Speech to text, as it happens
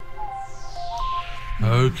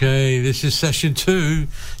Okay, this is session 2.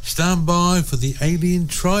 Stand by for the ALiEn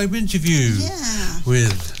Tribe interview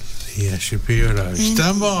with Leah Shapiro.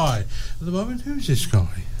 Stand by. At the moment, who's this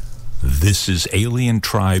guy? This is ALiEn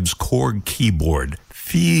Tribe's Korg keyboard,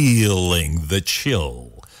 feeling the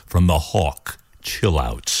chill from the Hawke Chill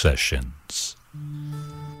Out Sessions.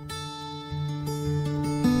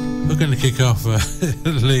 We're going to kick off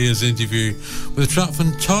Leah's interview with a track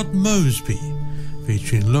from Todd Mosby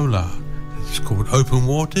featuring Lola. It's called Open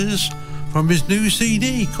Waters from his new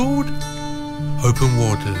CD called Open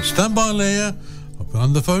Waters. Stand by, Leah. I'll be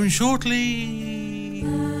on the phone shortly.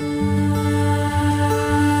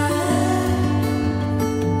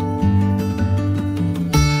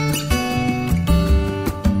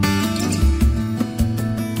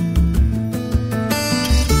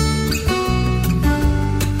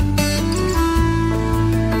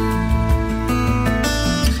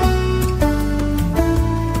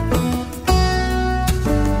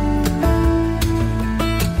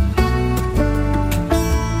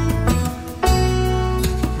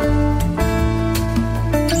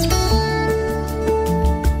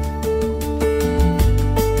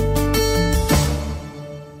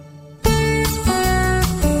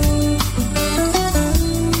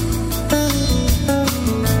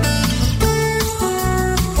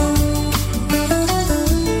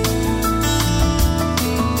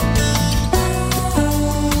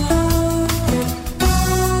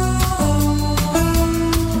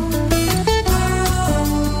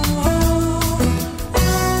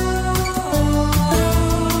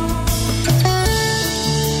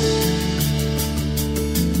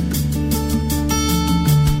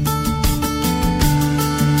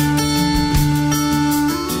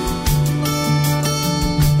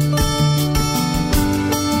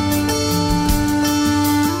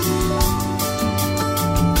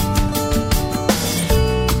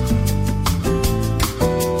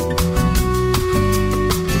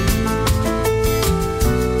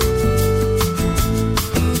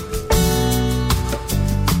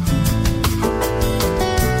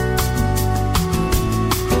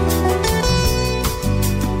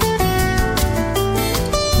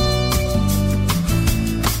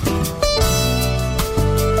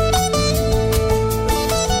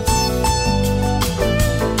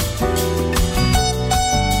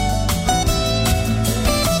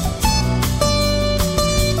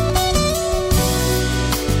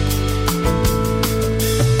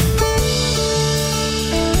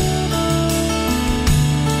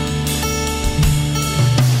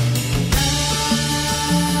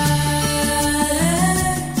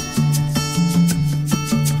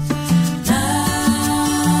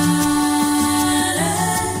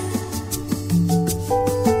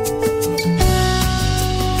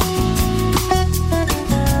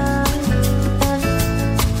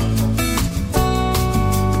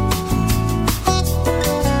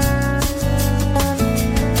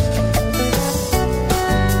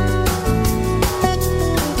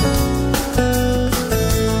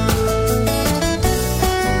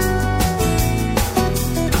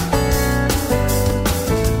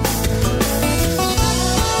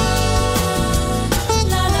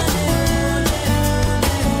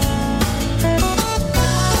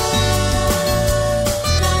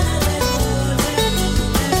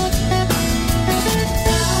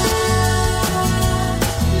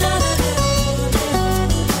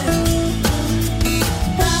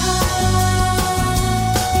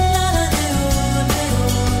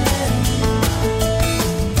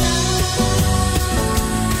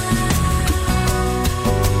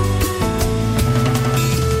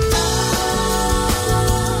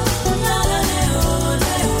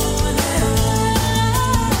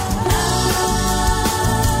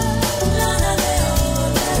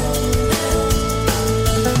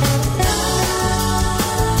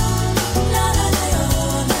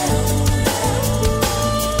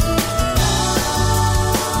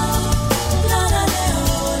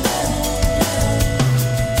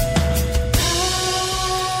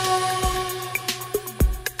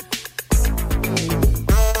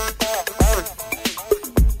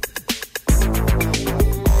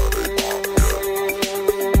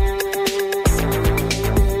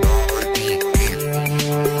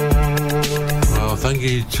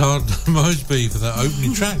 Todd Mosby for that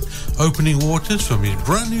opening track, Opening Waters, from his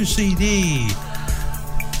brand new CD,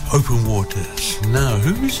 Open Waters. Now,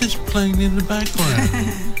 who is this playing in the background?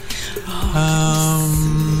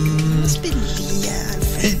 Must be Leah.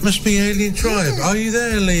 It must be ALiEn Tribe. Are you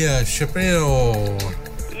there, Leah Shapiro?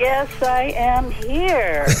 Yes, I am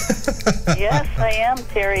here. Yes, I am,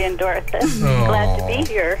 Terry and Dorthe. Glad to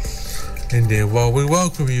be here. Indeed. Well, we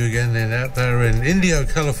welcome you again then out there in Indio,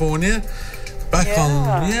 California. back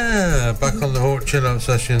on the Hawke Chill Out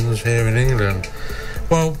Sessions here in England.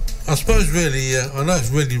 Well, I suppose really, I know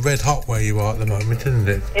it's really red hot where you are at the moment, isn't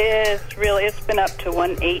it? It's been up to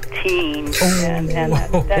 118, and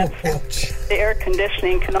that's, the air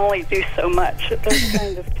conditioning can only do so much at those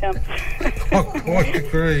kind of temps. I quite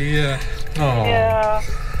agree, yeah. Oh.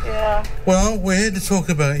 Yeah. Well, we're here to talk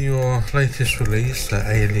about your latest release,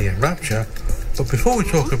 ALiEn Rapture. But before we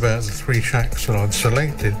talk about the 3 tracks that I've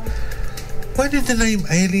selected, where did the name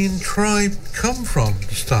ALiEn Tribe come from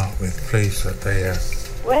to start with, please?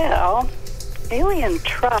 Well, ALiEn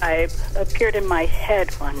Tribe appeared in my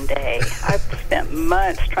head one day. I've spent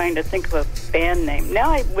months trying to think of a band name.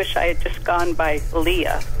 Now I wish I had just gone by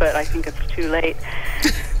Leah, but I think it's too late.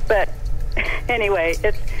 But anyway,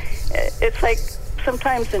 it's like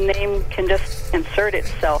sometimes a name can just insert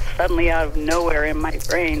itself suddenly out of nowhere in my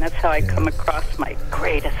brain. That's how I come across my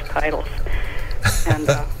greatest titles. And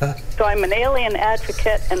so I'm an ALiEn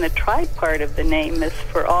advocate, and the tribe part of the name is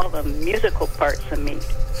for all the musical parts of me,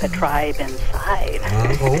 the tribe inside. I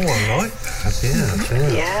like that,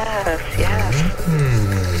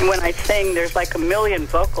 Yes. And when I sing, there's like a million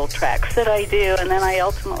vocal tracks that I do, and then I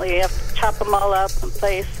ultimately have to chop them all up in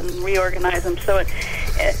place and reorganize them. So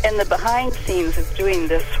in the behind scenes of doing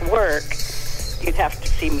this work, you'd have to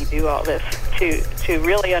see me do all this to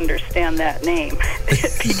really understand that name.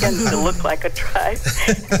 It begins to look like a tribe,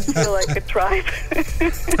 feel like a tribe.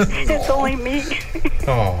 It's only me.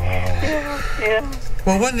 Oh. Yeah.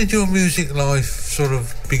 Well, when did your music life sort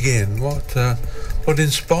of begin? What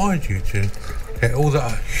inspired you to get all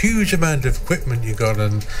that huge amount of equipment you got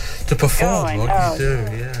and to perform what you do?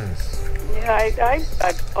 Yeah,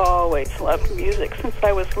 I've always loved music since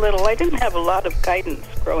I was little. I didn't have a lot of guidance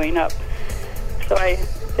growing up, so I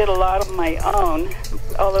did a lot of my own,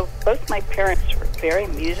 although both my parents were very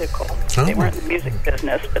musical. They weren't in the music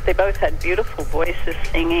business, but they both had beautiful voices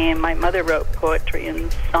singing. My mother wrote poetry and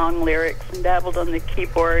song lyrics and dabbled on the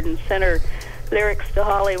keyboard and sent her lyrics to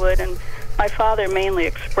Hollywood. And my father mainly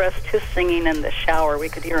expressed his singing in the shower. We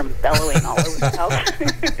could hear him bellowing all over the house.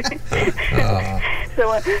 So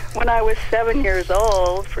when I was 7 years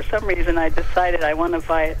old, for some reason I decided I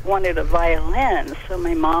wanted a violin. So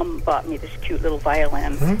my mom bought me this cute little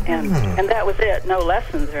violin, and that was it. No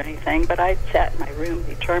lessons or anything, but I sat in my room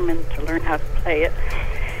determined to learn how to play it.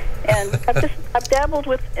 And I've dabbled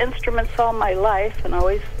with instruments all my life, and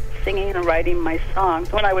always singing and writing my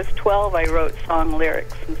songs. When I was 12, I wrote song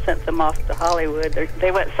lyrics and sent them off to Hollywood.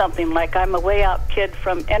 They went something like, "I'm a way out kid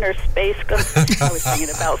from inner space." I was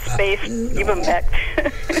singing about space even back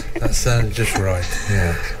then. That sounds just right,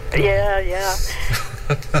 yeah. Yeah.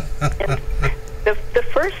 And the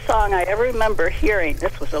first song I ever remember hearing,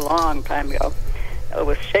 this was a long time ago, it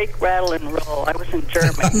was Shake, Rattle, and Roll. I was in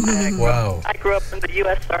Germany. Wow. I grew up in the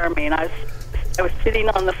U.S. Army, and I was sitting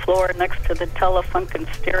on the floor next to the Telefunken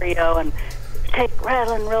stereo, and Shake,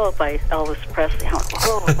 Rattle, and Roll by Elvis Presley. I went,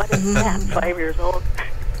 whoa, what is that? 5 years old.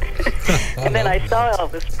 And then I saw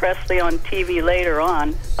Elvis Presley on TV later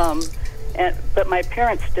on, but my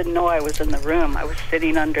parents didn't know I was in the room. I was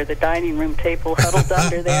sitting under the dining room table, huddled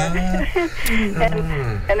under there.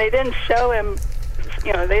 and they didn't show him,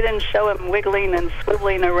 they didn't show him wiggling and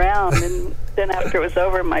swiveling around. And then after it was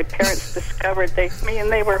over, my parents discovered me,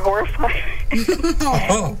 and they were horrified.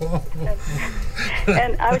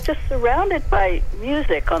 And I was just surrounded by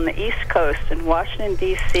music on the East Coast in Washington,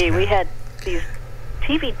 D.C. We had these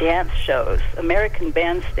TV dance shows. American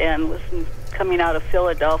Bandstand was coming out of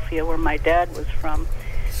Philadelphia, where my dad was from,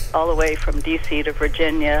 all the way from D.C. to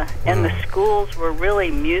Virginia. And the schools were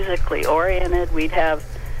really musically oriented. We'd have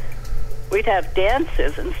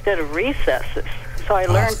dances instead of recesses. So I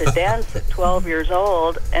learned to dance at 12 years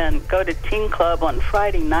old and go to teen club on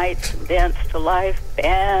Friday nights and dance to live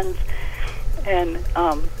bands. And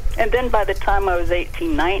then by the time I was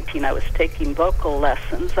 18, 19, I was taking vocal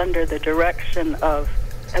lessons under the direction of,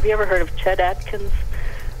 have you ever heard of Chet Atkins?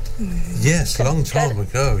 Yes, a long time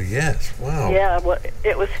ago, yes. Wow. Yeah, well,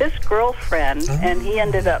 it was his girlfriend, and he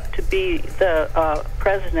ended up to be the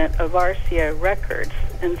president of RCA Records.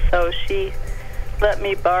 And so she let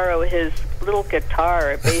me borrow his little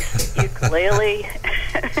guitar, a bass ukulele,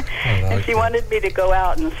 and she wanted me to go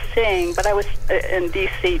out and sing. But I was in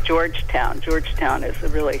D.C., Georgetown. Georgetown is a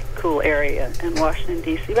really cool area in Washington,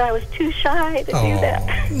 D.C., but I was too shy to do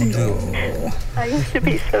that. No. I used to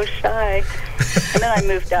be so shy. And then I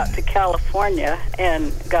moved out to California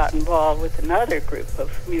and got involved with another group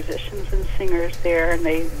of musicians and singers there, and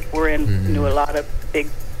they were knew a lot of big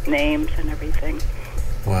names and everything.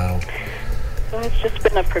 Wow. So it's just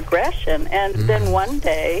been a progression. And then one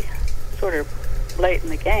day, sort of late in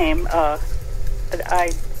the game, I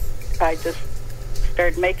just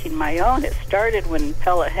started making my own, it started when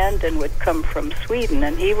Pelle Hendon would come from Sweden,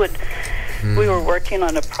 and he would, we were working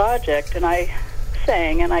on a project, and I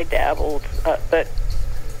sang and I dabbled, but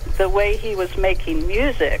the way he was making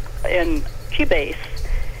music in Cubase,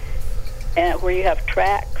 and where you have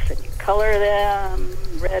tracks and you color them,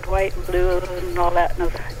 red, white, and blue, and all that,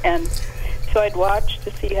 and so I'd watch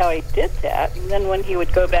to see how he did that, and then when he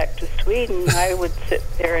would go back to Sweden, I would sit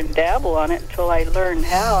there and dabble on it until I learned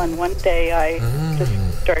how, and one day I just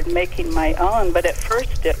started making my own, but at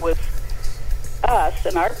first it was us,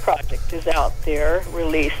 and our project is out there,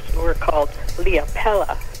 released. We're called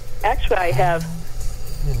Liapella. Actually, I have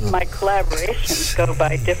my collaborations go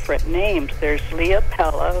by different names. There's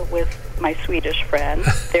Liapella with my Swedish friend.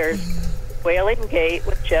 There's Wailing Gate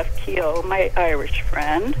with Jeff Keogh, my Irish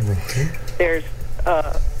friend. There's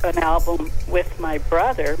an album with my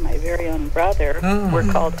brother, my very own brother.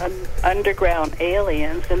 We're called Underground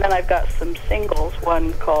Aliens. And then I've got some singles,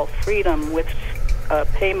 one called Freedom with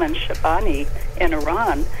Payman Shabani in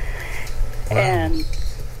Iran. Wow.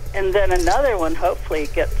 And then another one hopefully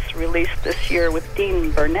gets released this year with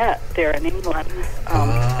Dean Burnett there in England.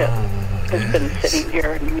 That has been sitting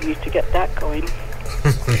here, and we need to get that going.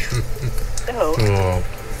 So. Oh,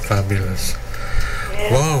 fabulous.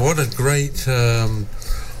 Yeah. Wow, what a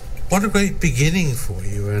great beginning for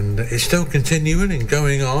you, and it's still continuing and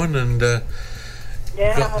going on, and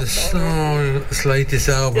got this latest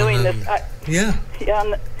album. Doing and, this, yeah.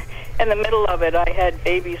 In the middle of it, I had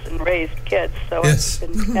babies and raised kids, so yes. I've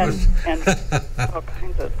been and all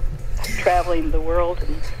kinds of traveling the world,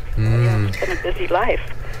 and it's been a busy life.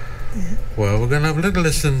 Well, we're going to have a little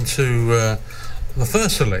listen to the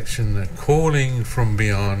first selection, Calling from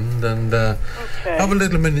Beyond, and have a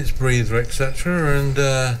little minute's breather, etc.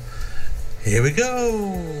 And here we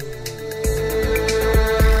go.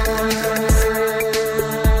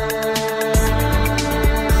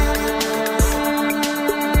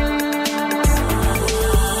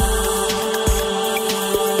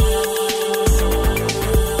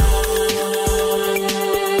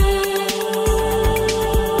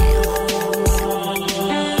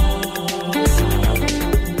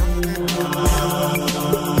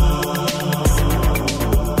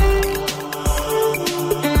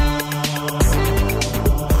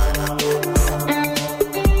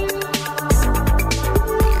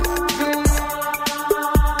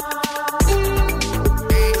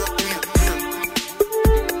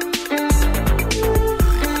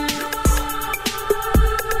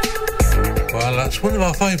 One of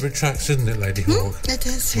our favourite tracks, isn't it, Lady Hawke? It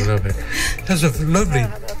is, We love it. It has a lovely,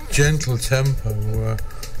 gentle tempo.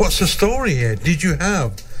 What's the story here? Did you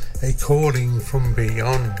have a calling from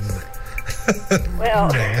beyond?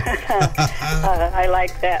 Well, I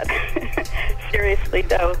like that. Seriously,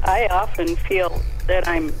 though, I often feel that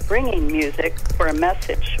I'm bringing music for a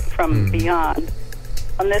message from beyond.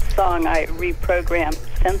 On this song, I reprogrammed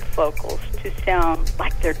synth vocals to sound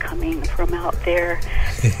like they're coming from out there.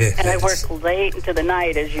 Yes. And I work late into the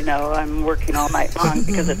night, as you know. I'm working all night long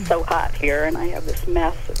because it's so hot here, and I have this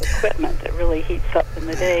mess of equipment that really heats up in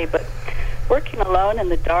the day. But working alone in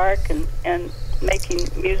the dark and making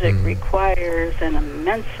music requires an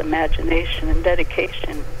immense imagination and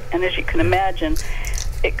dedication. And as you can imagine,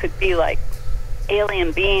 it could be like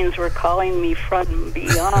alien beings were calling me from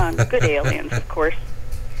beyond. Good aliens, of course.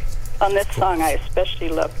 On this song, I especially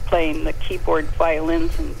love playing the keyboard,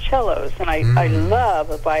 violins, and cellos. And I love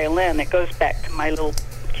a violin. It goes back to my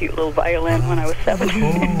cute little violin when I was 7.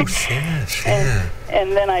 Yes, yeah.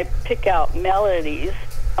 And then I pick out melodies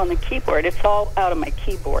on the keyboard. It's all out of my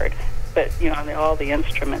keyboard. But, you know, all the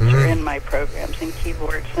instruments are in my programs and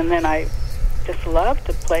keyboards. And then I just love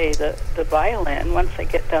to play the violin. Once I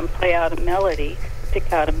get done, pick out a melody,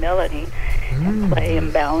 and play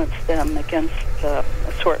and balance them against the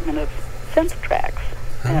assortment of synth tracks.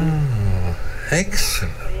 And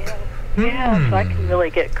excellent. Yeah, so I can really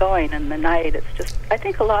get going in the night. It's just, I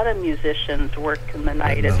think a lot of musicians work in the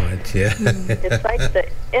night. It's like the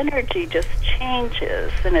energy just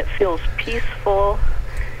changes, and it feels peaceful,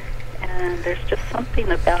 and there's just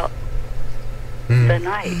something about the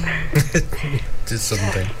night. Just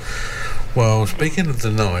something. Well, speaking of the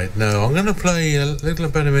night, now I'm going to play a little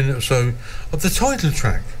about a minute or so of the title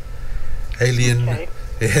track, ALiEn. Okay.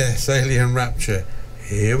 Yes, ALiEn Rapture.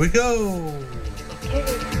 Here we go.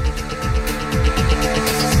 Okay.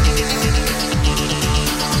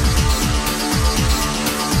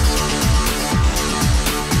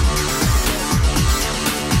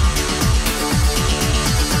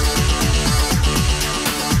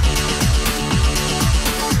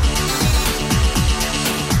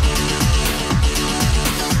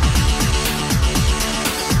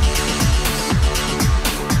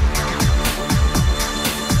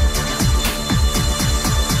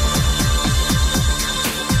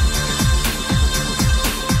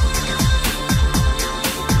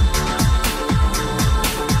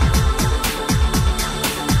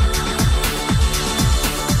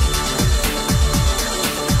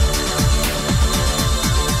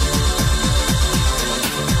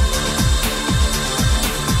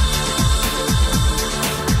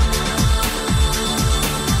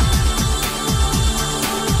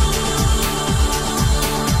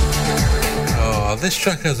 this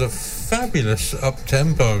track has a fabulous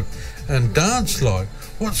up-tempo and dance-like.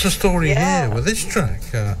 What's the story here with this track,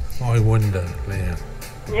 I wonder, Leah?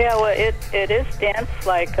 Yeah, well, it is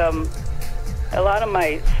dance-like. A lot of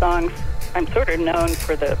my songs, I'm sort of known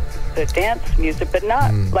for the dance music, but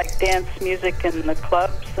not like dance music in the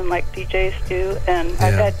clubs and like DJs do. And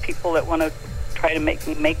I've had people that want to try to make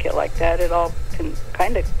me make it like that. It all can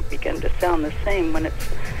kind of begin to sound the same when it's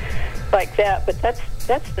like that. But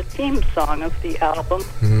that's the theme song of the album.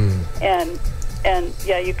 And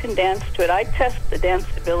yeah, you can dance to it. I test the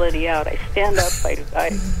danceability out. I stand up.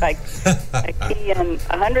 I key in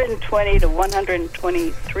 120 to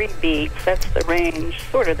 123 beats. That's the range,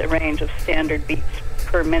 sort of the range of standard beats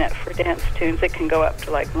per minute for dance tunes. It can go up to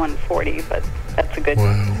like 140, but that's a good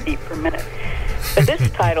beat per minute. But this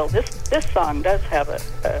title, this song does have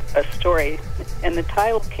a story, and the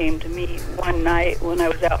title came to me one night when I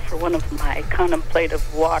was out for one of my contemplative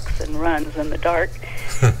walks and runs in the dark.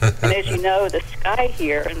 And as you know, the sky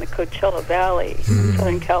here in the Coachella Valley,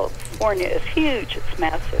 Southern California, is huge. It's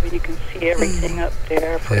massive, and you can see everything up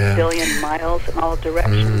there for a billion miles in all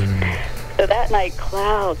directions. So that night,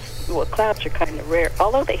 clouds are kind of rare,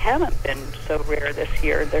 although they haven't been so rare this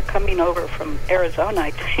year. They're coming over from Arizona,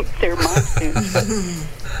 I think. They're monsoons,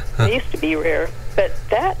 but they used to be rare. But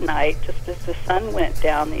that night, just as the sun went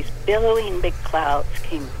down, these billowing big clouds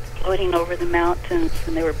came floating over the mountains,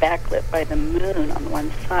 and they were backlit by the moon on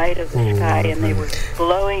one side of the sky, and they were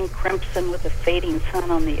glowing crimson with a fading sun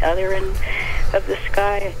on the other end of the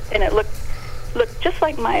sky, and it looked just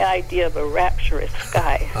like my idea of a rapturous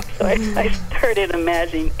sky. So I started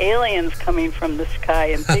imagining aliens coming from the sky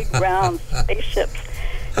and big round spaceships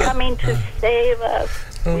coming to save us.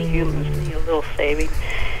 We humans need a little saving.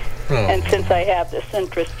 And since I have this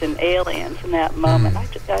interest in aliens in that moment, I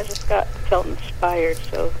just felt inspired.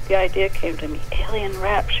 So the idea came to me, alien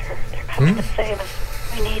rapture. They're coming to save us.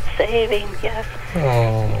 We need saving, yes.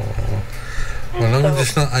 Well, as long as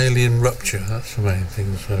it's not alien rupture, that's the main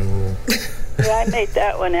thing. So yeah, I made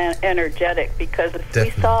that one energetic, because if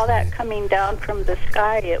we saw that coming down from the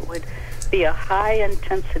sky, it would be a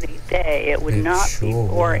high-intensity day. It would not be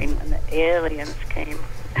boring when the aliens came.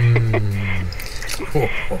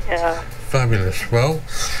 Yeah. Fabulous. Well,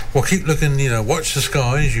 we'll keep looking, watch the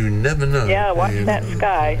skies, you never know. Yeah, watch that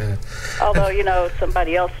sky. Yeah. Although,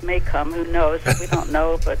 somebody else may come, who knows? We don't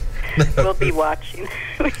know, but we'll be watching.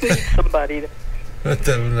 We need somebody to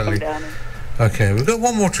come down. Okay, we've got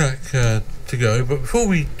one more track to go, but before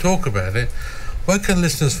we talk about it, where can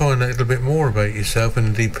listeners find out a little bit more about yourself and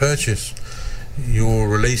indeed purchase your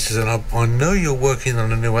releases? And I know you're working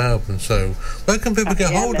on a new album, so where can people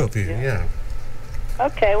get hold of you? Yeah.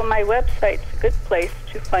 Okay, well, my website's a good place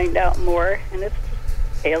to find out more, and it's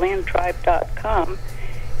ALiEnTribe.com,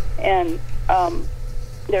 and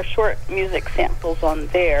there's short music samples on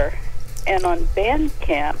there, and on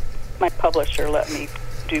Bandcamp, my publisher let me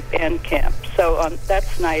do Bandcamp, so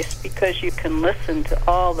that's nice, because you can listen to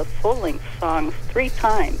all the full-length songs 3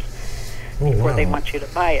 times before they want you to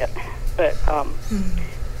buy it, but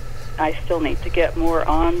I still need to get more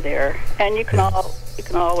on there, and you can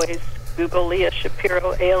always Google Leah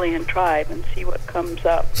Shapiro ALiEn Tribe and see what comes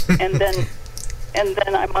up. And then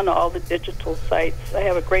I'm on all the digital sites. I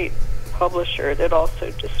have a great publisher that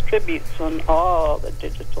also distributes on all the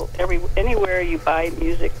digital, anywhere you buy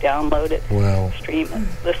music, download it, stream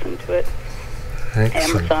it, listen to it.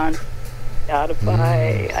 Excellent. Amazon,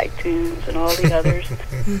 Spotify, iTunes, and all the others.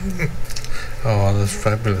 Oh, that's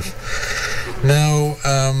fabulous. Now,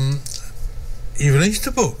 you released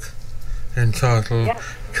a book entitled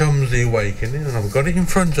Comes the Awakening, and I've got it in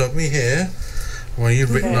front of me here, where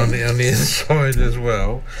you've written on it on the inside as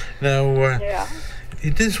well. Now,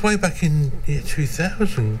 it is way back in year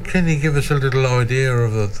 2000. Can you give us a little idea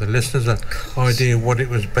of the listeners, an idea of what it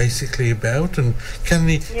was basically about, and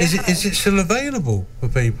is it still available for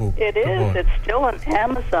people? It is. It's still on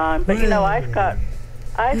Amazon, but I've got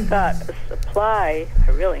a supply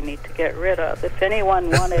I really need to get rid of. If anyone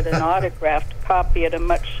wanted an autographed copy at a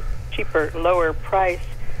much cheaper, lower price,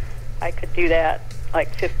 I could do that,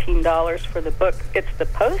 like $15 for the book. It's the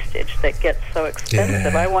postage that gets so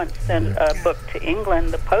expensive. I once sent a book to England.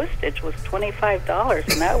 The postage was $25,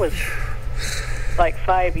 and that was like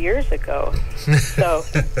 5 years ago. So,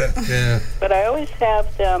 but I always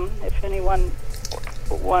have them if anyone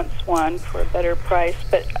wants one for a better price.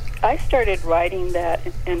 But I started writing that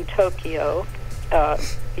in Tokyo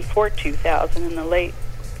before 2000, in the late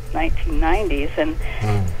 1990s, and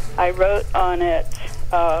I wrote on it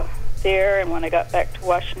there, and when I got back to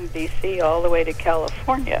Washington, D.C., all the way to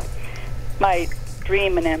California. My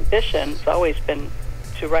dream and ambition has always been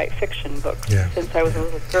to write fiction books Yeah. since I was a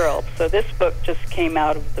little girl. So this book just came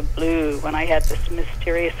out of the blue when I had this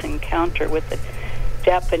mysterious encounter with a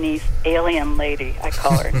Japanese alien lady. I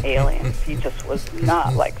call her an alien. She just was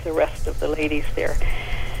not like the rest of the ladies there.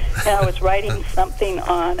 And I was writing something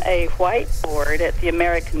on a whiteboard at the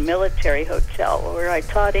American Military Hotel where I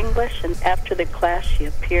taught English, and after the class she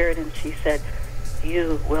appeared and she said,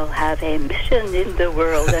 "You will have a mission in the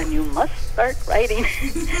world and you must start writing."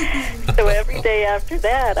 So every day after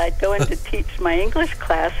that I'd go in to teach my English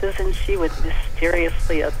classes, and she would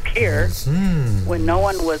mysteriously appear when no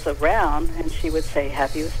one was around, and she would say,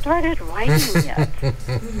 "Have you started writing yet?"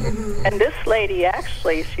 And this lady,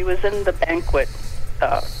 actually, she was in the banquet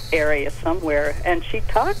area somewhere, and she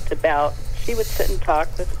would sit and talk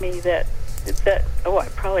with me that I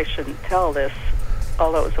probably shouldn't tell this,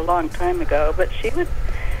 although it was a long time ago, but she would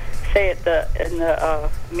say in the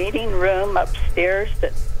meeting room upstairs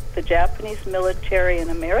that the Japanese military and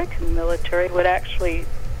American military would actually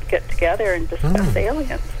get together and discuss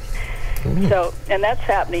aliens. So, and that's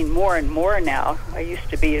happening more and more now. I used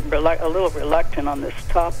to be a little reluctant on this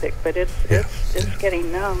topic, but it's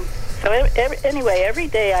getting known. So anyway, every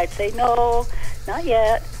day I'd say, "No, not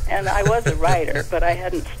yet." And I was a writer, but I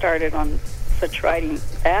hadn't started on such writing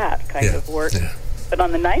that kind of work. Yeah. But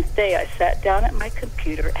on the 9th day, I sat down at my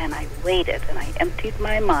computer and I waited, and I emptied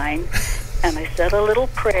my mind, and I said a little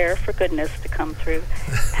prayer for goodness to come through,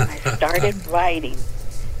 and I started writing.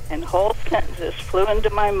 And whole sentences flew into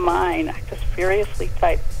my mind. I just furiously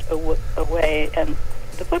typed away, and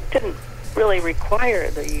the book didn't really require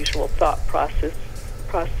the usual thought processes.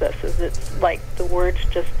 It's like the words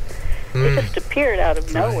they just appeared out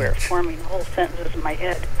of nowhere, forming whole sentences in my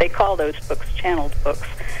head. They call those books channeled books.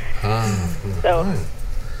 So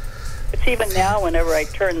it's even now, whenever I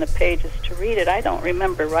turn the pages to read it, I don't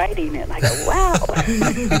remember writing it. I go, "Wow."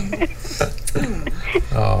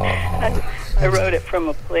 I wrote it from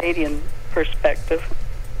a Palladian perspective.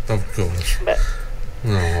 Of course.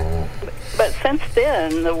 But since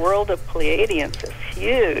then, the world of Pleiadians is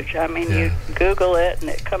huge. I mean, you Google it and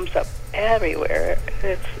it comes up everywhere.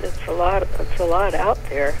 It's a lot out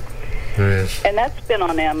there. Yes. And that's been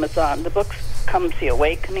on Amazon. The book comes The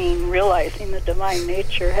Awakening, Realizing the Divine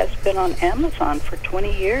Nature, has been on Amazon for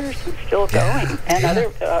 20 years and still going. And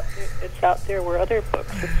it's out there where other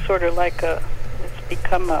books. It's sort of like it's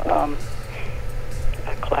become a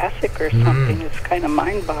classic or something. It's kind of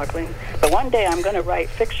mind-boggling. But one day I'm going to write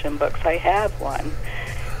fiction books. I have one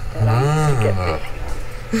that I'm going to get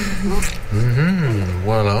busy on.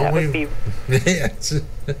 Well, that would be, yes.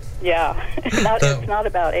 Yeah. It's not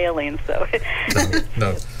about aliens, though.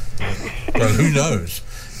 No. Well, who knows?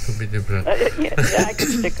 Could be different. I could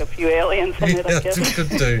stick a few aliens in it, I guess. You could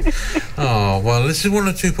do. Oh, well, this is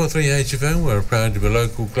 102.3 HFM. We're proud to be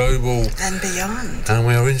local, global, and beyond. And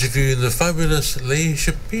we are interviewing the fabulous Lee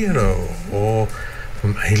Shapiro, or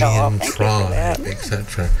from ALiEn Tribe,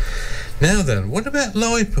 etc. Now then, what about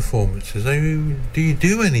live performances? Do you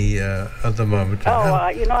do any at the moment?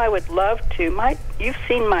 I would love to. You've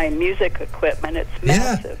seen my music equipment. It's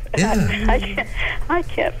massive. Yeah. I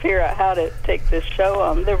can't figure out how to take this show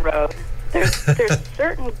on the road. There's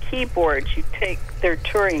certain keyboards you take. They're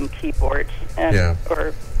touring keyboards, and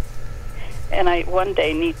I one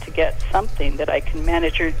day need to get something that I can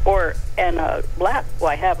manage, Well,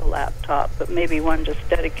 I have a laptop, but maybe one just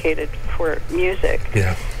dedicated for music.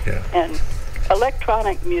 Yeah. And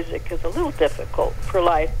electronic music is a little difficult for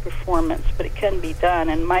live performance, but it can be done.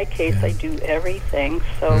 In my case, I do everything,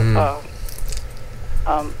 so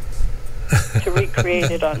to recreate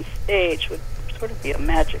it on stage would sort of be a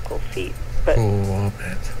magical feat. But I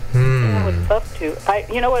bet. I would love to.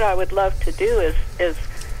 What I would love to do is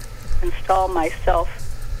install myself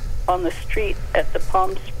on the street at the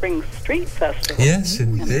Palm Springs Street Festival. Yes,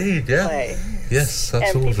 indeed, play. Yes,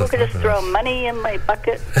 that's and people also could just throw money in my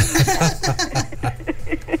bucket.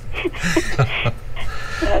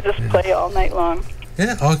 And I just play all night long.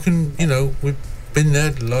 Yeah, I can, we've been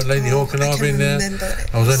there, Lady Hawke and I have been there.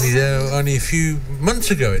 I was only there a few months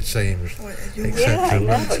ago, it seems. Yeah, I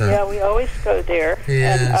know. We always go there.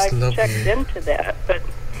 And I've checked into that, but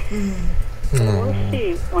we'll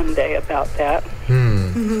see one day about that.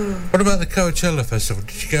 What about the Coachella Festival?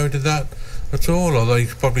 Did you go to that at all? Although you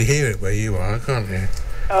can probably hear it where you are, can't you?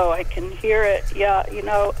 Oh, I can hear it. Yeah,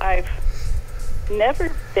 I've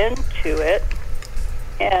never been to it,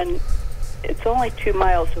 and it's only 2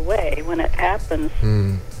 miles away when it happens,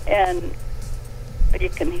 and you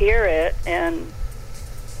can hear it and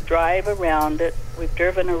drive around it. We've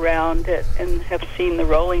driven around it and have seen the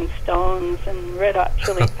Rolling Stones and Red Hot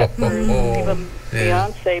Chili Peppers and even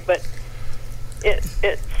Beyonce, but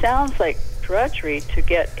it sounds like drudgery to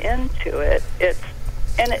get into it.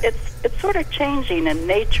 It's sort of changing in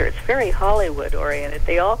nature. It's very Hollywood oriented.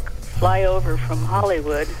 They all fly over from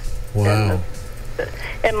Hollywood. Wow.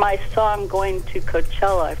 And my song Going to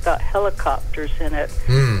Coachella, I've got helicopters in it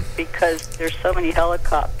because there's so many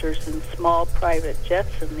helicopters and small private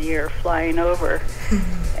jets in the air flying over.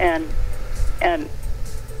 and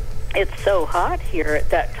it's so hot here at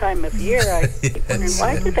that time of year. I keep wondering,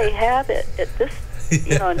 why do they have it at this,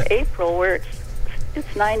 in April where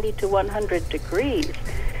it's 90 to 100 degrees?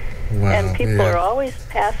 Wow, and people are always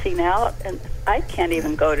passing out, and I can't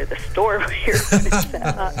even go to the store here when it's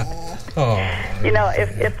that hot.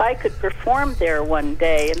 If I could perform there one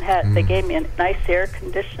day and they gave me a nice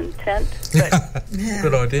air-conditioned tent. But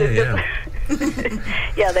good idea,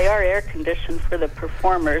 yeah, they are air-conditioned for the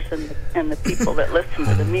performers and the people that listen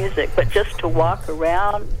to the music. But just to walk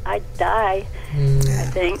around, I'd die, I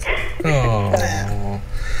think. Oh.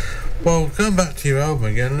 Well, going back to your album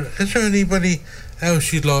again, is there anybody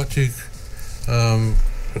else you'd like to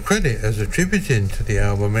credit as attributing to the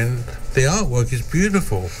album? I mean, the artwork is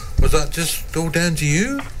beautiful. Was that just all down to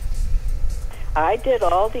you? I did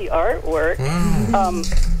all the artwork. Wow.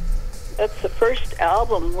 That's the first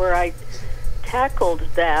album where I tackled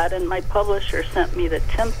that, and my publisher sent me the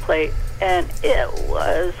template, and it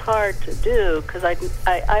was hard to do because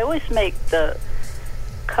I always make the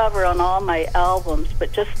cover on all my albums,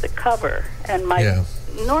 but just the cover. And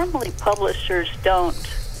normally publishers don't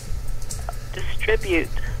distribute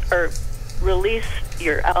or release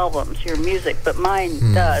your albums, your music, but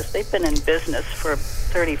mine does. They've been in business for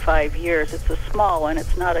 35 years. It's a small one.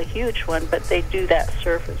 It's not a huge one, but they do that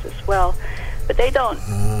service as well. But they don't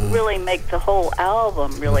really make the whole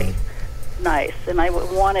album really nice, and I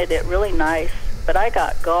wanted it really nice. But I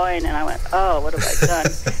got going, and I went, oh, what have I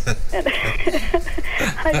done? And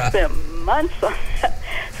I spent months on that.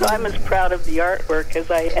 So I'm as proud of the artwork as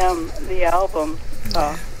I am the album.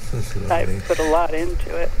 I put a lot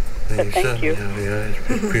into it. But thank you. Yeah,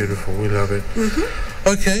 it's beautiful. We love it.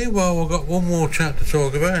 Okay, well, we've got one more chat to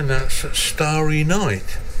talk about, and that's Starry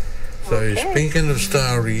Night. So speaking of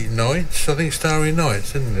Starry Nights, I think Starry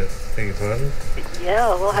Nights, isn't it? Beg your pardon?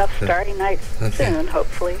 Yeah, we'll have Starry Nights soon,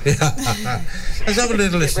 hopefully. Yeah. Let's have a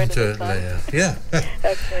little listen to it, Leah. Yeah.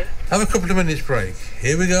 Okay. Have a couple of minutes break.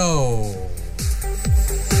 Here we go.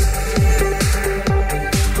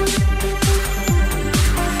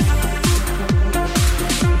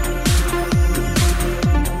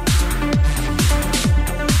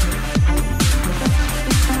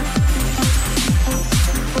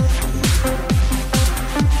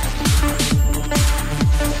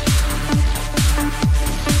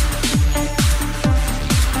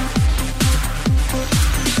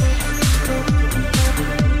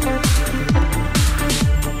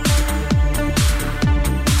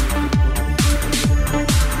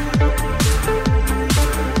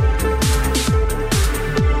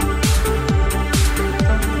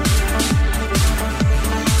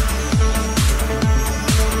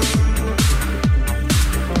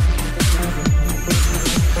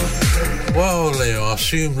 I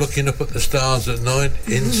assume looking up at the stars at night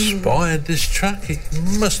inspired this track. It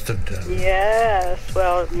must have done. Yes.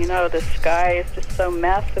 Well, the sky is just so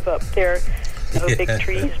massive up there. No big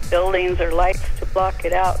trees, buildings, or lights to block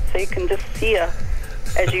it out. So you can just see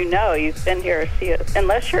as you know, you've been here,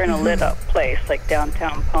 unless you're in a lit-up place like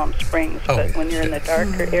downtown Palm Springs. But when you're in the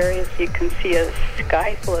darker areas, you can see a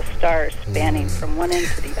sky full of stars spanning from one end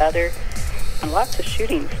to the other. And lots of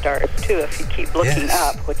shooting stars, too, if you keep looking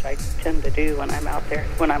up, which I tend to do when I'm out there,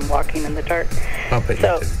 when I'm walking in the dark.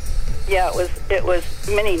 So, yeah, it was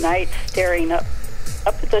many nights staring up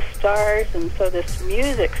at the stars, and so this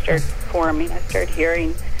music started forming. I started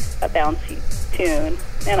hearing a bouncy tune,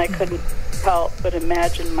 and I couldn't help but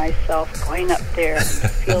imagine myself going up there and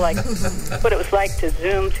feel like what it was like to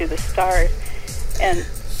zoom through the stars. And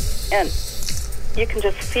you can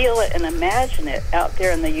just feel it and imagine it out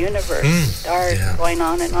there in the universe. Stars going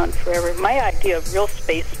on and on forever. My idea of real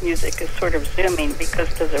space music is sort of zooming,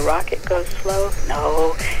 because does a rocket go slow?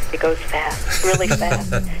 No, it goes fast, really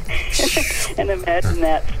fast. And imagine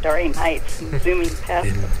that, starry nights and zooming past.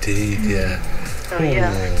 Indeed, yeah. So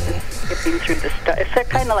skipping through the stars. It's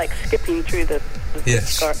kind of like skipping through the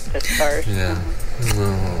stars. Yeah.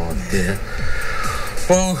 Oh dear.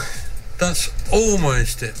 Well, that's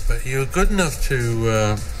almost it, but you were good enough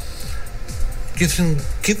to give some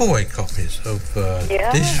giveaway copies of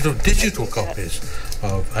digital copies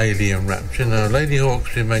of ALiEn Rapture. Now, Lady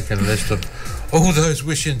Hawke's been making a list of all those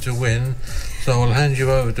wishing to win, so I'll hand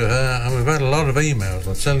you over to her. And we've had a lot of emails,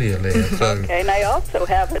 I'll tell you, Leah. So. Okay, and I also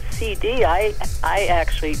have a CD. I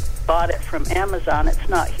actually bought it from Amazon. It's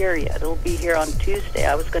not here yet. It'll be here on Tuesday.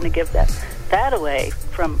 I was going to give that away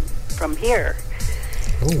from here.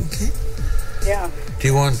 Oh. Okay. Yeah. Do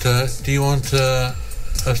you want us to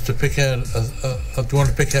pick out? Do you want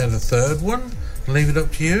to pick out a third one and leave it up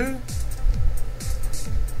to you?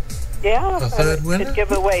 Yeah. A third I winner? could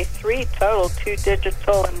give away 3 total, 2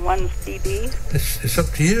 digital and 1 CD. It's up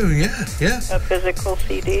to you. Yeah. A physical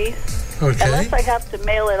CD. Okay. Unless I have to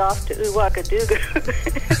mail it off to Uwagadugu.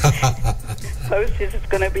 Postage is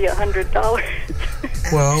going to be $100.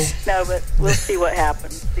 Well. No, but we'll see what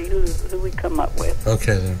happens. See who we come up with.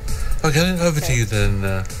 Okay then. Over to you then,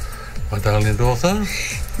 my darling Dorthe.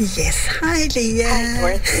 Yes, hi, Leah. Hi,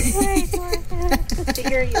 Dorothy. Hi, Dorothe. Good to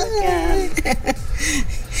hear you again.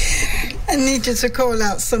 I need you to call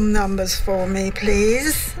out some numbers for me,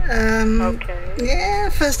 please. Okay. Yeah,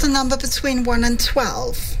 first a number between 1 and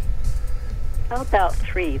 12. How about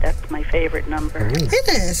 3? That's my favorite number. Ooh. It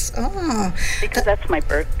is. Oh. Because that's my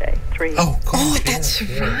birthday, 3. Oh, God. Oh, that's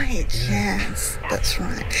right. Yes, that's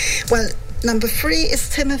right. Well, number 3 is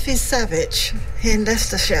Timothy Savage here in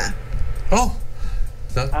Leicestershire. Oh.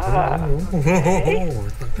 Yeah.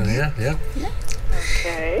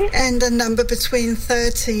 Okay. And a number between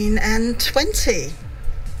 13 and 20.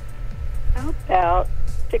 How about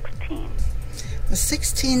 16? The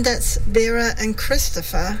 16, that's Vera and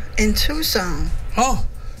Christopher in Tucson. Oh,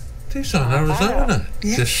 Tucson, Arizona.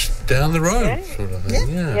 Yeah. Just down the road, Okay. sort of thing.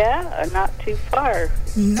 Yeah. Yeah, not too far.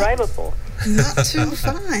 No. Drivable. Not too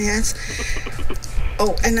far, yes.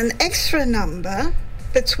 Oh, and an extra number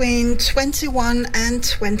between 21 and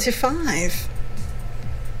 25.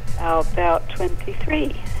 How about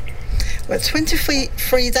 23? Well,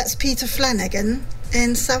 23, that's Peter Flanagan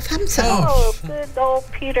in Southampton. Oh, good old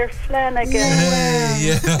Peter Flanagan.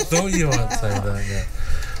 Yeah, I thought you might say that, yeah.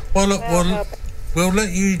 Well, look, we'll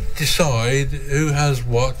let you decide who has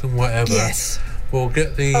what and whatever. Yes. We'll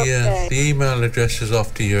get the email addresses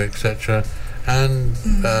off to you, etc. And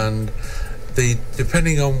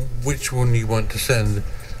depending on which one you want to send,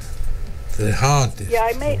 the hard disk. Yeah,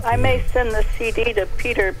 I may send the CD to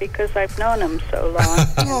Peter because I've known him so long.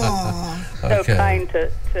 Oh, So kind to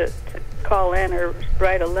call in or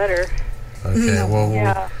write a letter. Okay, well,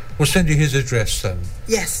 Yeah. we'll send you his address then.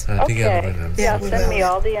 yes. Together with him. Yeah, Yeah, we send me will.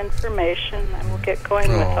 all the information and we'll get going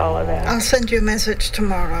with all of that. I'll send you a message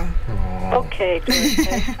tomorrow. Okay,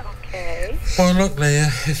 Dorothy. Okay. Well, look,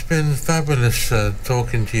 Leah, it's been fabulous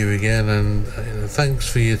talking to you again, and thanks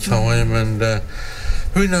for your time. And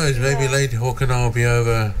who knows, maybe Lady Hawke and I will be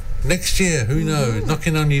over next year. Who knows?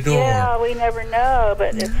 Knocking on your door. Yeah, we never know,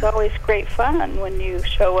 but it's always great fun when you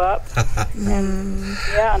show up. And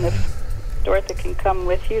if Dorthe can come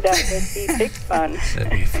with you, that would be big fun.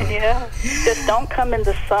 That'd be fun. Yeah. Just don't come in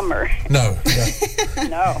the summer. No,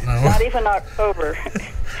 No, not even October.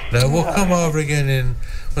 no, we'll come over again in,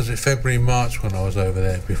 was it February, March when I was over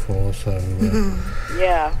there before, so...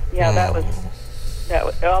 Yeah, that was,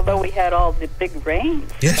 although we had all the big rains.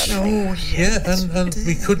 Yes. Oh, yes. Yeah, and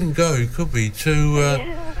we couldn't go, could we, we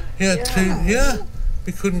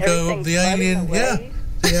couldn't go up the ALiEn,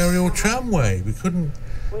 the aerial tramway. We couldn't,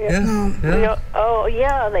 they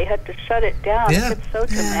had to shut it down. Yeah. It's so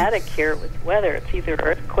dramatic here with weather. It's either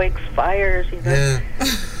earthquakes, fires, either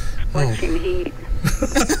scorching heat,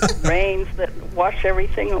 rains that wash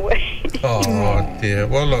everything away. Oh, dear.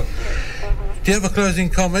 Well, look, do you have a closing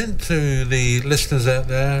comment to the listeners out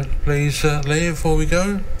there, please, Leah, before we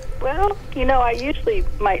go? Well, I usually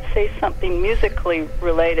might say something musically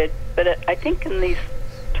related, but I think in these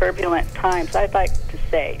turbulent times, I'd like to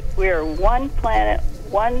say we are one planet,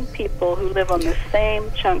 one people who live on the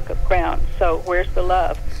same chunk of ground. So where's the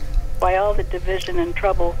love? Why all the division and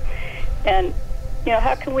trouble? And,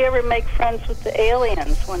 how can we ever make friends with the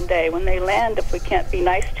aliens one day when they land if we can't be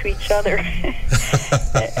nice to each other?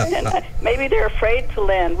 And maybe they're afraid to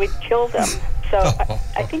land. We'd kill them. So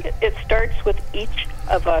I think it starts with each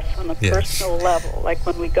of us on a personal level. Like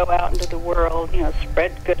when we go out into the world,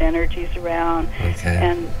 spread good energies around.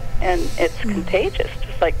 Okay. And it's contagious,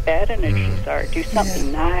 just like bad energies are. Do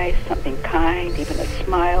something nice, something kind, even a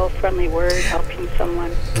smile, friendly word, helping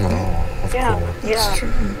someone. Oh, of course.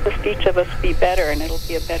 Just each of us be better, and it'll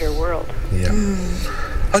be a better world. Yeah.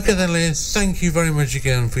 Okay then, Leah, thank you very much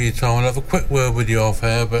again for your time. I'll have a quick word with you off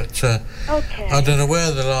air, but I don't know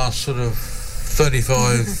where the last sort of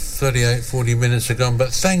 35, 38, 40 minutes have gone,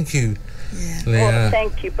 but thank you, Leah. Well,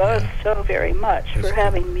 thank you both so very much for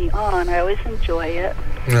having me on. I always enjoy it.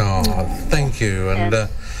 Oh, thank you. And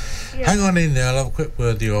hang on in there, I'll have a quick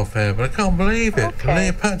word with you off air, but I can't believe it.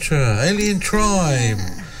 Okay. Rapture, ALiEn Tribe.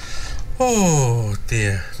 Oh,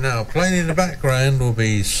 dear. Now, playing in the background will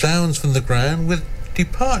be Sounds from the Ground with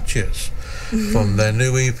Departures from their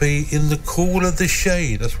new EP, In the Cool of the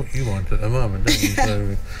Shade. That's what you want at the moment, don't you?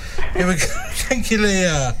 So, here we go. Thank you,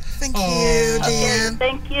 Leah. Thank you, dear.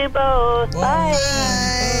 Thank you both. Bye.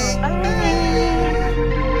 Bye. Bye.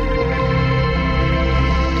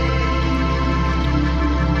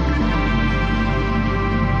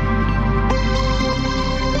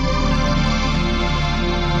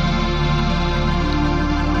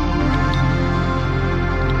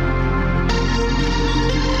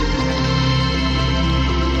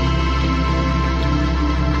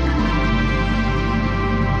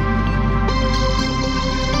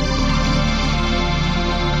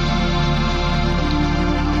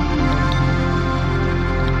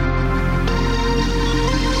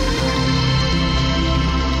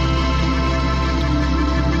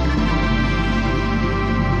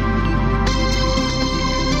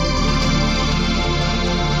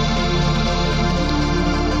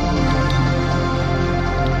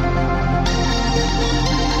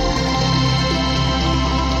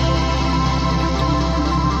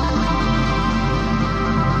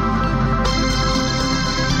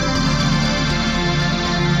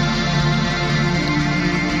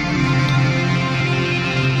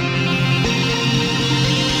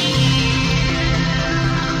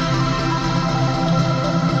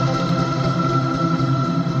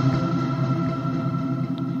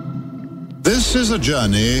 This is a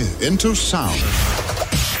journey into sound.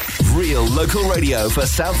 Real local radio for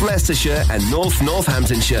South Leicestershire and North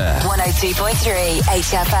Northamptonshire. 102.3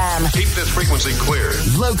 HFM. Keep this frequency clear.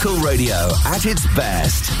 Local radio at its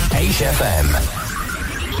best. HFM.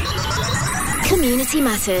 Community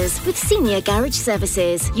Matters with Senior Garage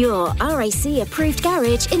Services, your RAC approved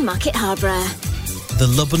garage in Market Harborough. The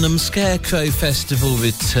Lubbenham Scarecrow Festival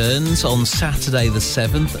returns on Saturday the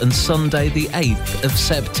 7th and Sunday the 8th of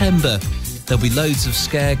September. There'll be loads of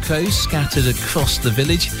scarecrows scattered across the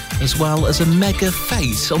village, as well as a mega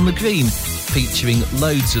face on the green, featuring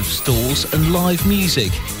loads of stalls and live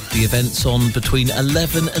music. The event's on between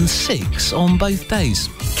 11 and 6 on both days.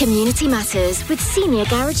 Community Matters with Senior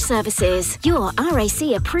Garage Services, your RAC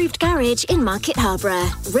approved garage in Market Harborough,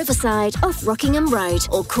 Riverside off Rockingham Road,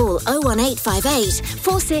 or call 01858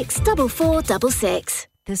 464466.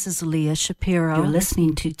 This is Leah Shapiro. You're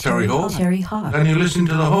listening to Terry Hawke. Terry Hawke. And you're listening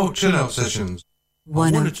to the Hawke Chill Out Sessions.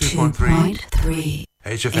 102.3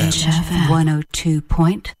 HFM.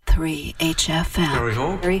 102.3 HFM. Terry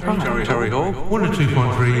Hawke. Terry Hawke. Terry Hawke.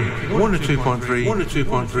 102.3. 102.3.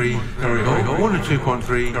 102.3. Terry Hawke.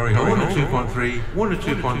 102.3. Terry Hawke. 102.3.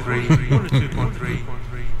 102.3. 102.3.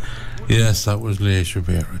 Yes, that was Leah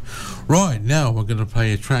Shapiro. Right, now we're going to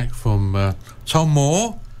play a track from Tom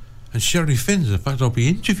Moore and Sherry Finns. In fact, I'll be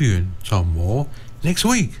interviewing Tom Moore next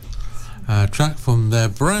week. A track from their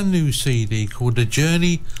brand new CD called The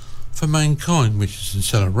Journey for Mankind, which is in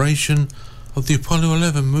celebration of the Apollo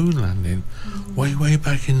 11 moon landing way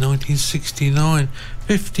back in 1969,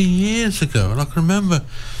 50 years ago. And I can remember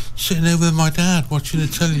sitting there with my dad watching the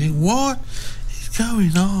telly, what is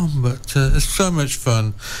going on? But it's so much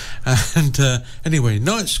fun. And anyway,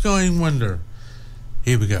 Night Sky in Wonder.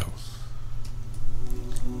 Here we go.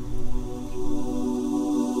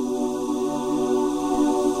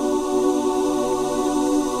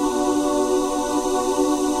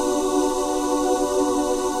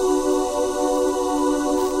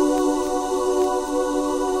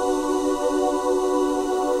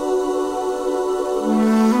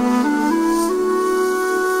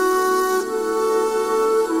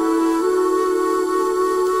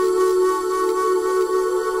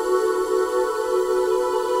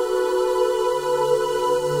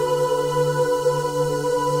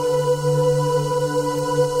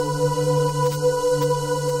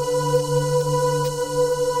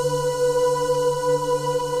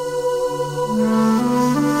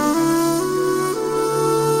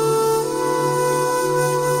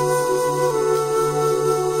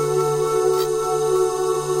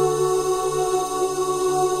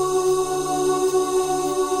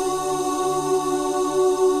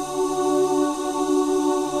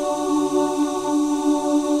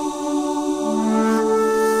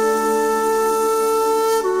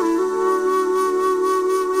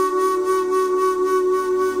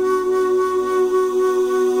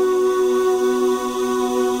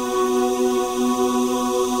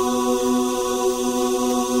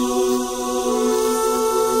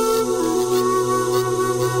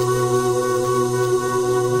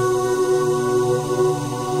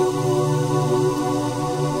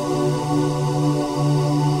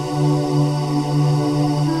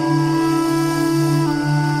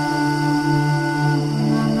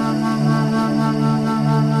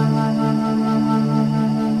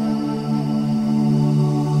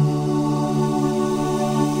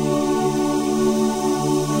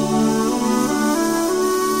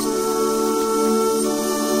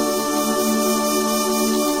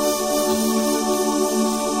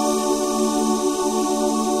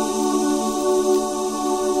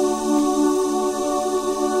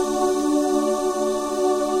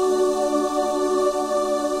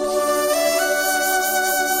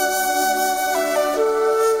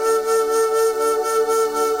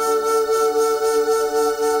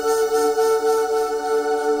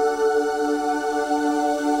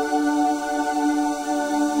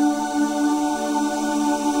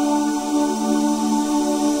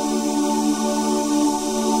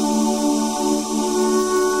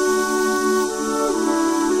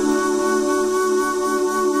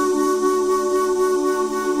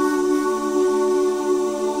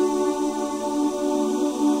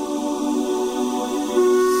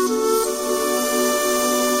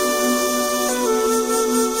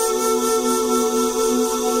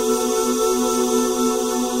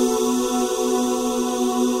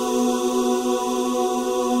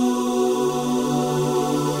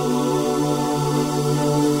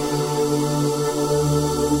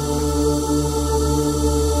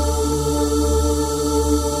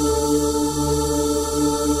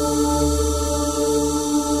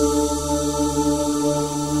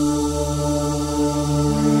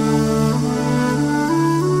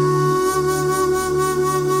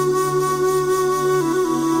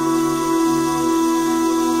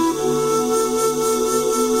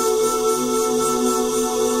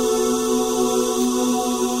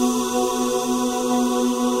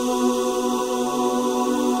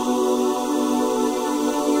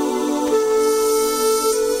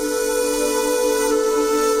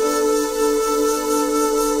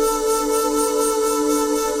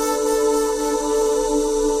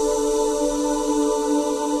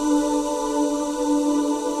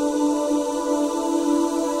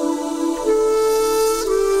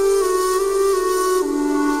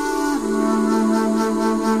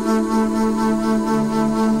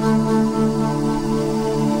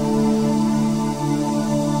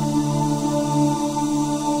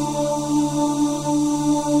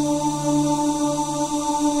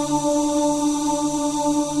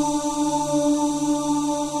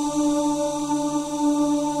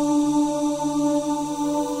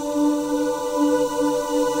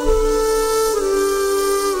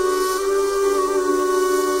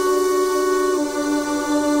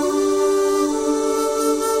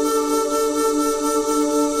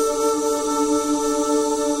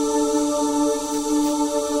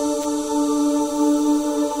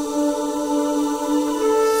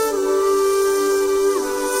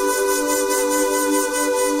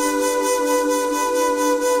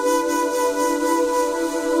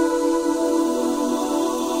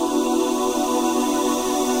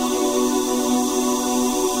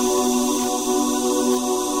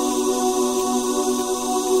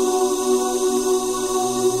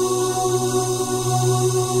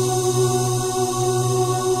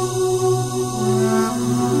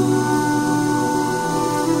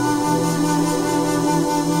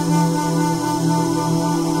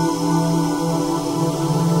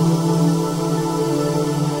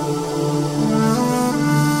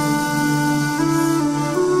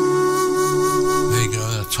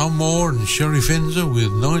 Sherry Finzer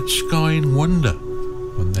with Night Sky in Wonder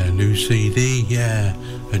on their new CD, A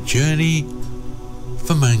Journey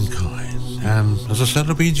for Mankind. And as I said,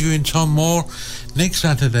 I'll be interviewing Tom Moore next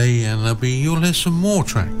Saturday, and you'll hear some more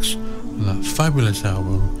tracks on that fabulous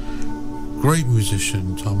album. Great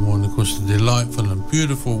musician, Tom Moore, and of course the delightful and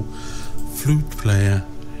beautiful flute player,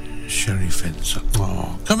 Sherry Finzer.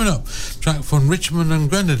 Coming up, track from Richmond and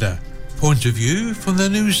Grenada, Point of View, from their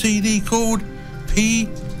new CD called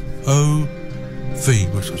P.O.V,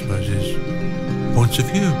 which I suppose is Points of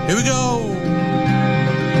View. Here we go!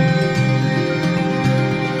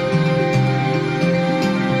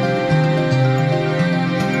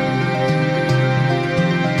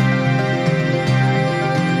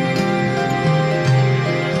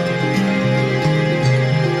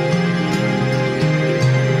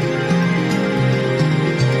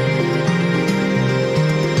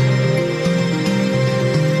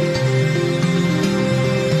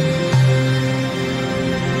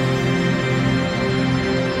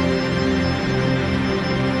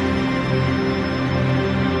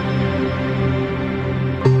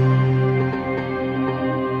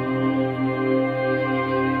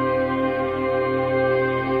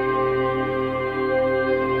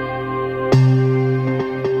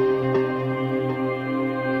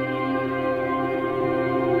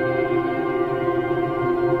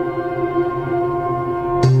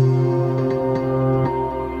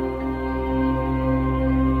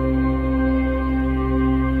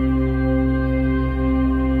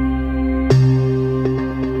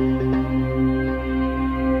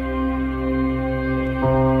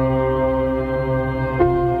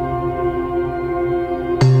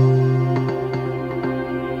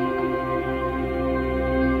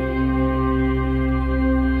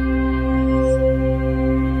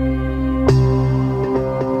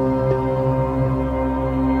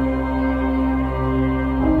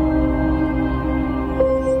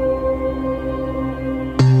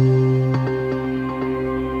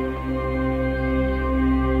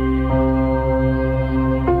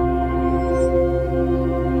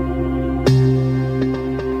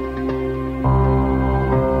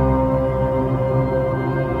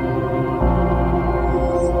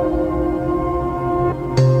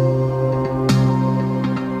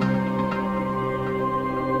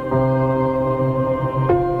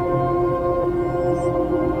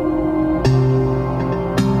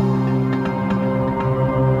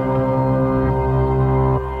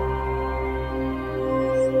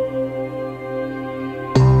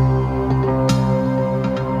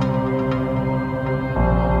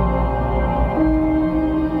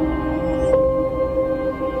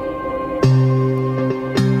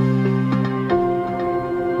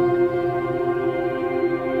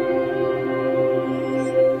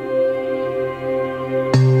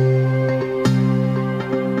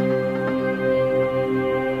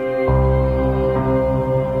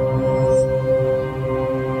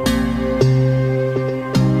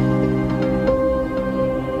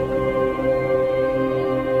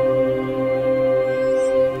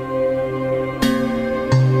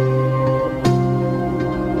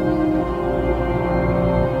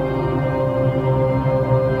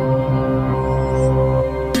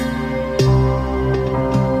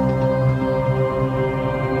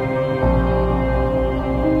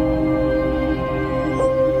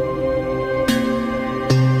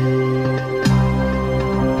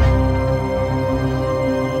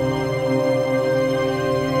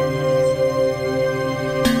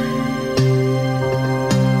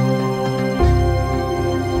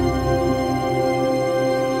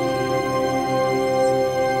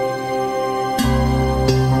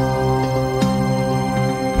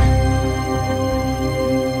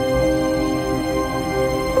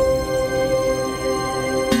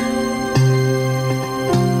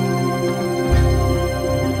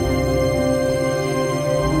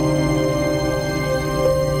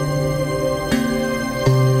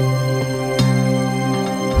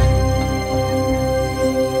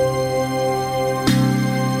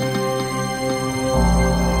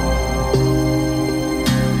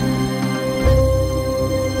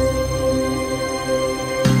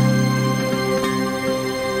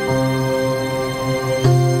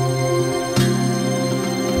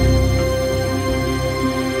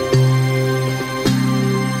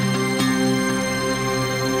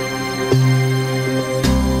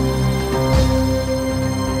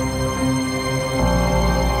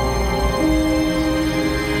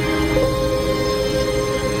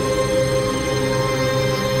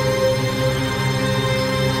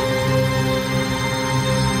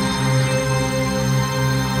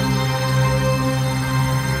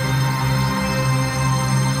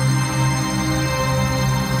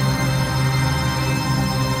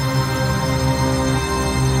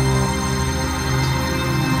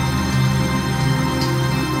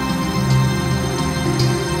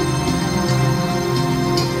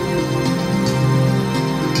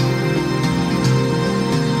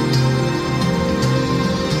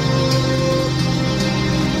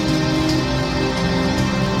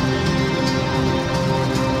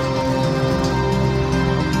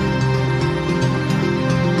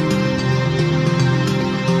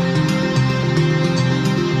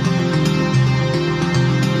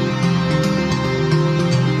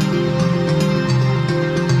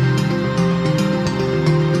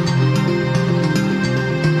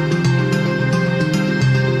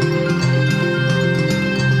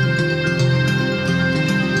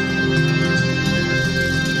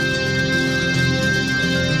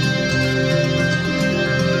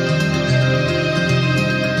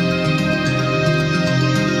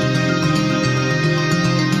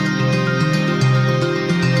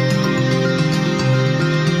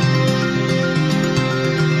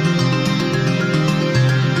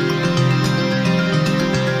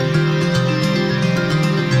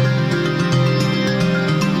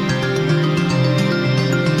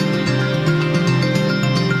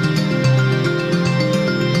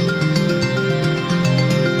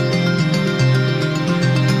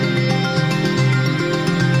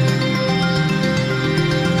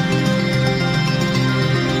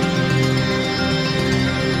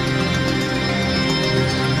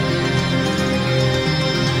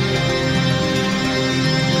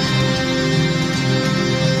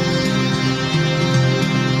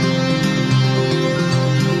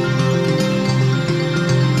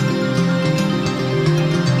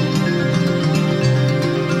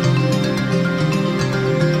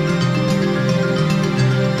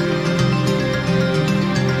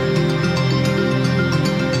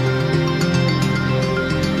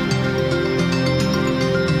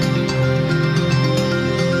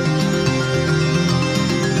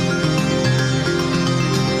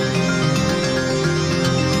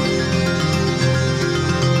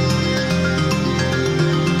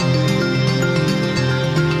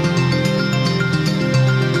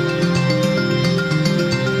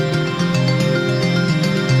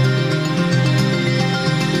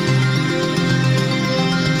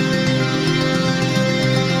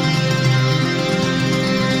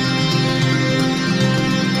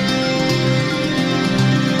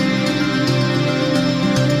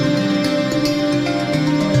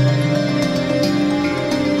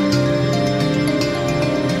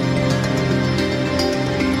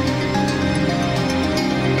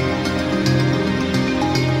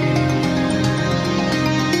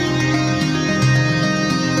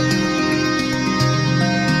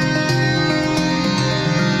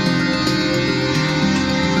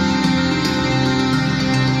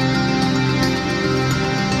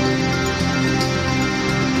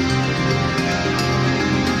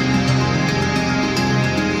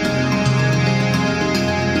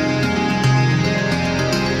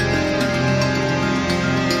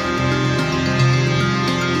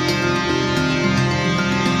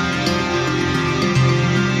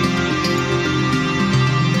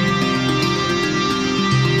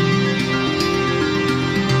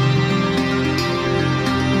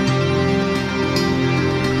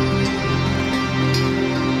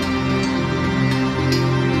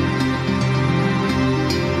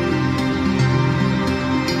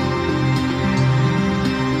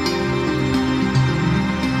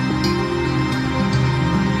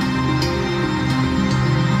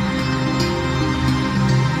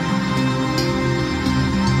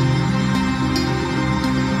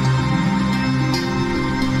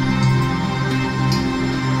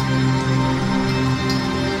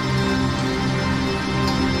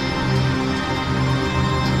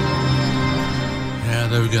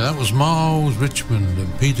 there we go. That was Miles Richmond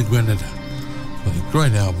and Peter Grenada with a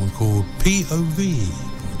great album called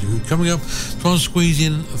POV. Coming up, try and squeeze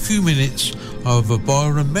in a few minutes of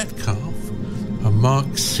Byron Metcalf and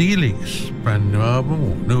Mark Selig's brand new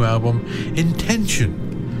album, Intention.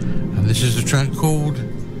 And this is a track called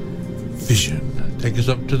Vision. Take us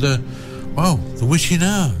up to the witching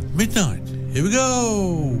hour, midnight. Here we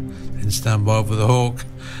go. Then stand by for the Hawke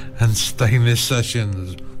and Stainless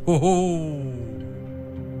Sessions. Whoa.